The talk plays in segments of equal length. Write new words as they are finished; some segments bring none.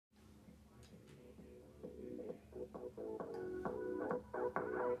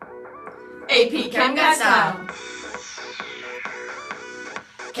AP Chem Guy Style.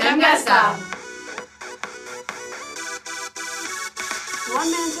 Chem Guy Style.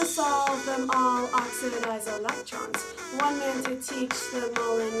 One man to solve them all, oxidize electrons. One man to teach them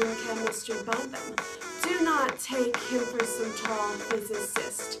all, and in chemistry bug them. Do not take him for some tall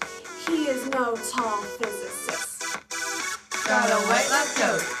physicist. He is no tall physicist. Got a white lab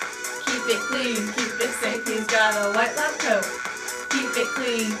coat. Keep it clean, keep it safe. He's got a white lab coat. Keep it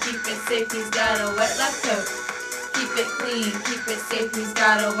clean, keep it safe. He's got a white lab coat. Keep it clean, keep it safe. He's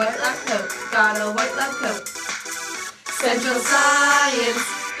got a white lab coat. Got a white lab coat. Central science,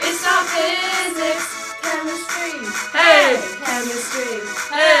 it's not physics. Chemistry, Hey! chemistry,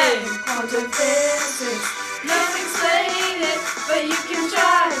 Hey! quantum physics. Don't explain it, but you can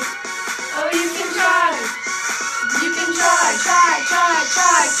try. Oh, you can try. You can try. Try, try,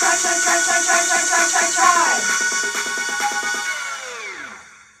 try, try, try, try, try, try, try, try, try, try.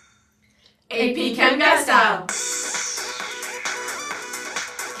 AP Chem Guy Style.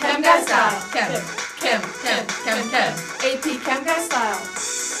 Chem Guy Style. Chem. AP Chem Guy Style.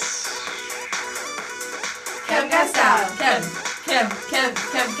 Chem Guy Style. Chem.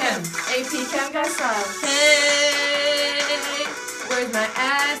 AP Chem Guy Style. Hey, where's my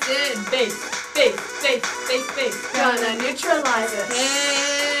acid? Base. Gonna neutralize it.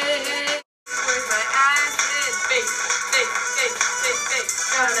 Hey, where's my acid? Base.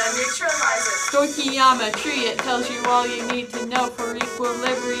 Gonna neutralize it. Stoichiometry, it tells you all you need to know for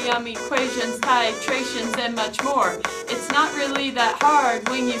equilibrium equations, titrations, and much more. It's not really that hard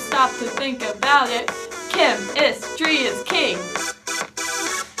when you stop to think about it. Chemistry is king.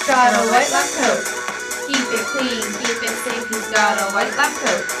 Got a white lab coat. Keep it clean, keep it safe. He's got a white lab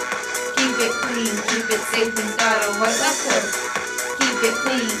coat. Keep it clean, keep it safe. He's got a white lab coat. Keep it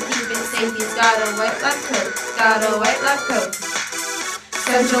clean, keep it safe. He's got a white lab coat. Got a white lab coat.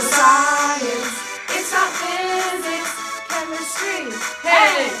 Central science, it's not physics. Chemistry,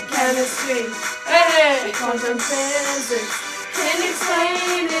 Hey! chemistry, Hey! quantum physics. Can't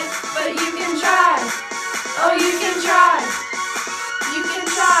explain it, but you can try. Oh, you can try. You can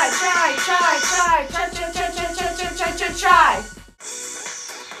try. Try.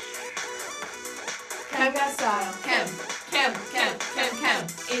 Chem Guy Style. Chem.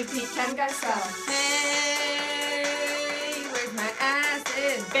 AP Chem Guy Style. Hey, where's my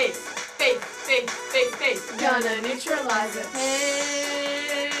acid? Base. Gonna neutralize it.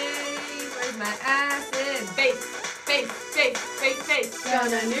 Hey, where's my acid? Base.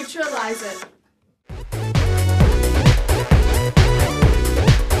 Gonna neutralize it.